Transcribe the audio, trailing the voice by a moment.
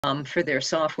for their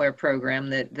software program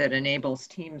that enables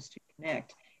teams to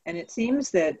connect. And it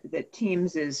seems that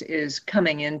Teams is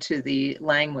coming into the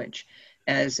language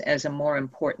as a more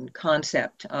important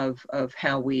concept of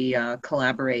how we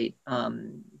collaborate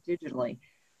digitally.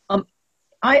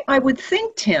 I would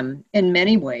think, Tim, in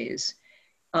many ways,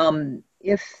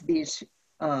 if these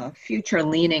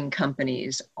future-leaning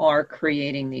companies are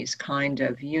creating these kind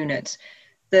of units,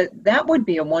 that would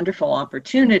be a wonderful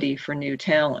opportunity for new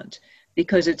talent,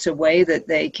 because it's a way that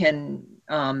they can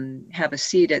have a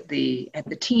seat at the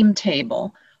team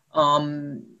table,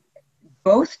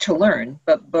 both to learn,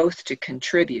 but both to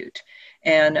contribute.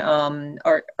 And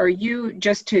are you,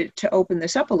 just to open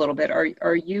this up a little bit,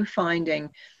 are you finding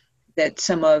that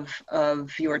some of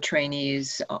your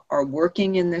trainees are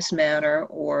working in this manner,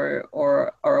 or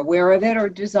are aware of it, or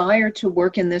desire to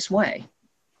work in this way?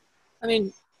 I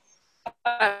mean,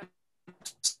 I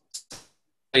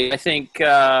think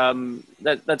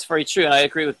that's very true, and I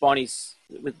agree with Barney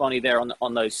there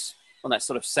on that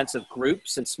sort of sense of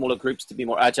groups and smaller groups to be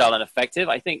more agile and effective.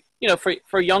 I think, you know,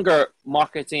 for younger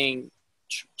marketing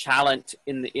talent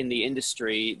in the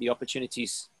industry, the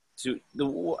opportunities to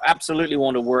absolutely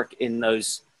want to work in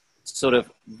those sort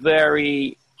of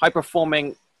very high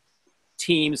performing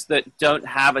teams that don't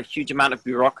have a huge amount of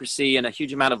bureaucracy and a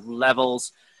huge amount of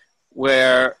levels,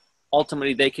 where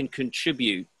ultimately they can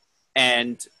contribute.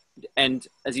 And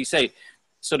as you say,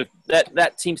 sort of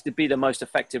that seems to be the most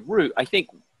effective route. I think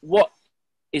what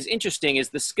is interesting is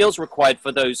the skills required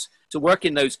for those to work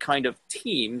in those kind of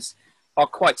teams are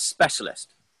quite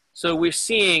specialist. So we're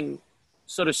seeing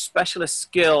sort of specialist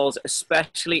skills,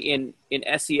 especially in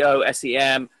SEO,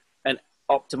 SEM, and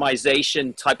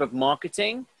optimization type of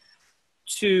marketing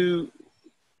to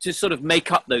sort of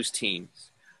make up those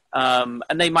teams.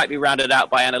 And they might be rounded out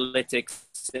by analytics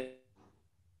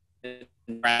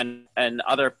and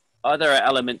other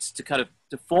elements to kind of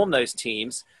to form those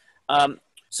teams.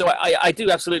 So I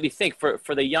do absolutely think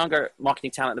for the younger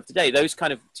marketing talent of today, those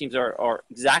kind of teams are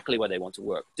exactly where they want to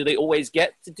work. Do they always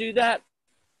get to do that?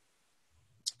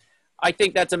 I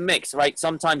think that's a mix, right?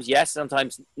 Sometimes yes,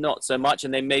 sometimes not so much.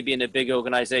 And they may be in a big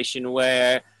organization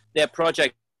where their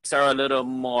projects are a little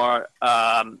more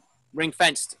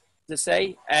ring-fenced, to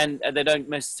say, and they don't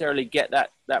necessarily get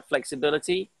that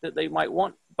flexibility that they might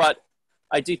want. But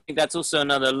I do think that's also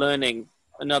another learning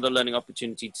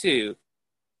opportunity too.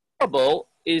 The trouble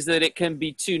is that it can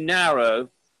be too narrow.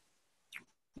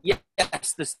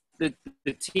 Yes, the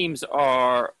teams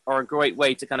are a great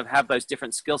way to kind of have those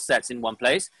different skill sets in one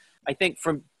place. I think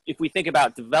if we think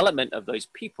about development of those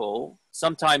people,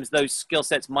 sometimes those skill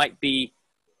sets might be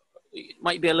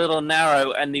a little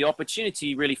narrow, and the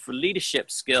opportunity really for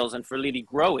leadership skills and for really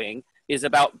growing is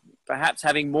about perhaps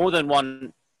having more than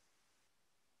one,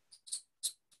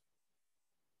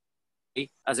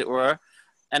 as it were,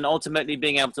 and ultimately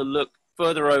being able to look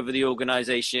further over the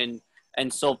organization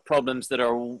and solve problems that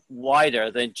are wider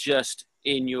than just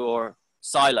in your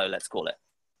silo, let's call it.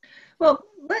 Well,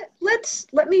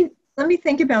 let me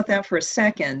think about that for a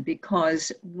second,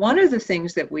 because one of the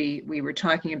things that we were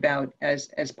talking about as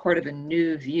part of a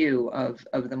new view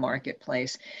of the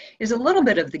marketplace is a little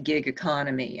bit of the gig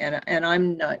economy, and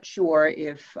I'm not sure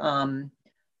if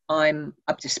I'm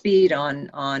up to speed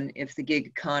on if the gig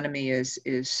economy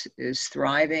is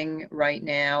thriving right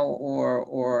now,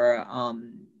 or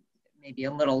maybe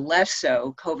a little less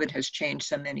so. COVID has changed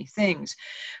so many things.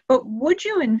 But would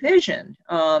you envision,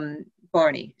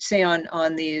 Barney, say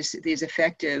on these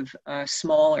effective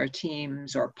smaller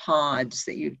teams or pods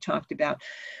that you've talked about,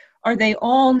 are they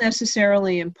all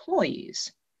necessarily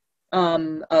employees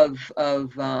of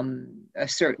a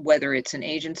certain, whether it's an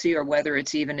agency or whether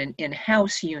it's even an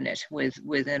in-house unit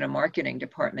within a marketing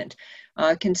department?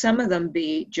 Can some of them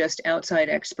be just outside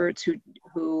experts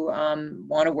who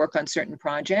want to work on certain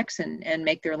projects and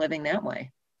make their living that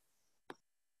way?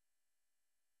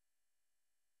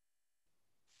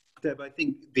 Deb, I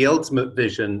think the ultimate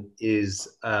vision is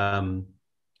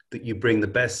that you bring the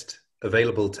best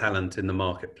available talent in the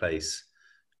marketplace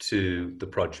to the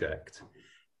project.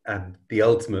 And the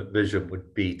ultimate vision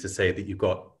would be to say that you've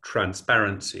got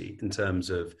transparency in terms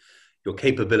of your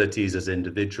capabilities as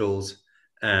individuals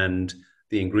and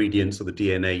the ingredients or the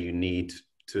DNA you need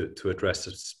to address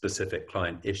a specific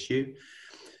client issue.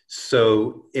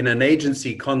 So in an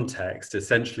agency context,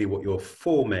 essentially what you're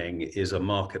forming is a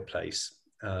marketplace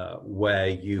where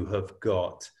you have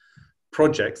got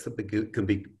projects that can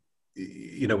be,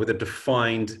 with a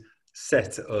defined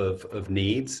set of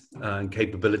needs and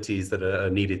capabilities that are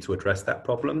needed to address that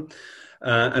problem.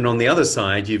 And on the other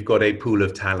side, you've got a pool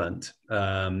of talent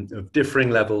of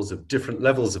different levels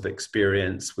of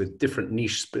experience with different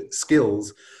niche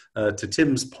skills, to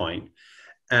Tim's point.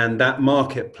 And that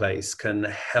marketplace can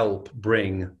help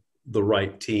bring the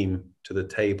right team to the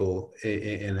table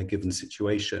in a given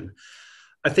situation.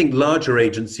 I think larger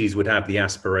agencies would have the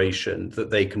aspiration that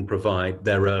they can provide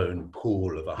their own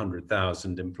pool of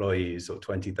 100,000 employees or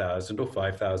 20,000 or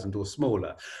 5,000 or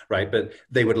smaller, right? But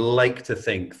they would like to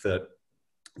think that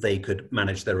they could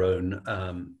manage their own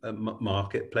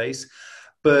marketplace.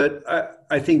 But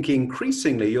I think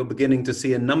increasingly you're beginning to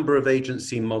see a number of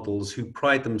agency models who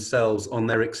pride themselves on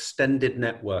their extended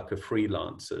network of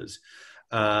freelancers.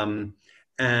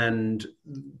 And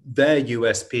their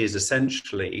USP is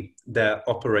essentially their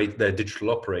digital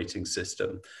operating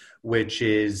system, which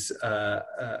is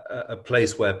a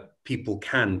place where people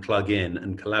can plug in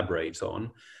and collaborate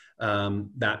on.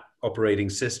 That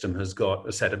operating system has got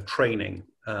a set of training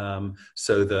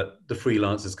so that the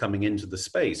freelancers coming into the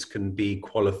space can be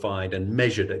qualified and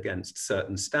measured against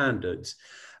certain standards.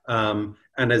 And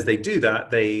as they do that,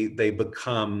 they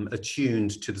become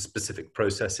attuned to the specific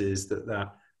processes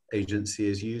that agency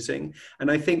is using.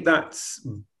 And I think that's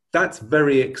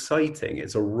very exciting.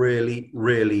 It's a really,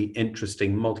 really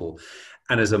interesting model.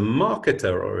 And as a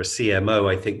marketer or a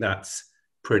CMO, I think that's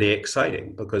pretty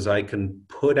exciting because I can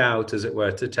put out, as it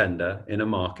were, to tender in a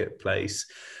marketplace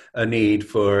a need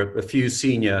for a few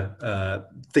senior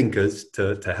thinkers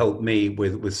to help me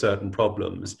with certain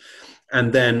problems.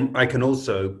 And then I can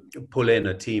also pull in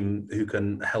a team who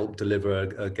can help deliver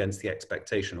against the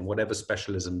expectation and whatever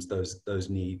specialisms those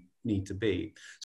need to be.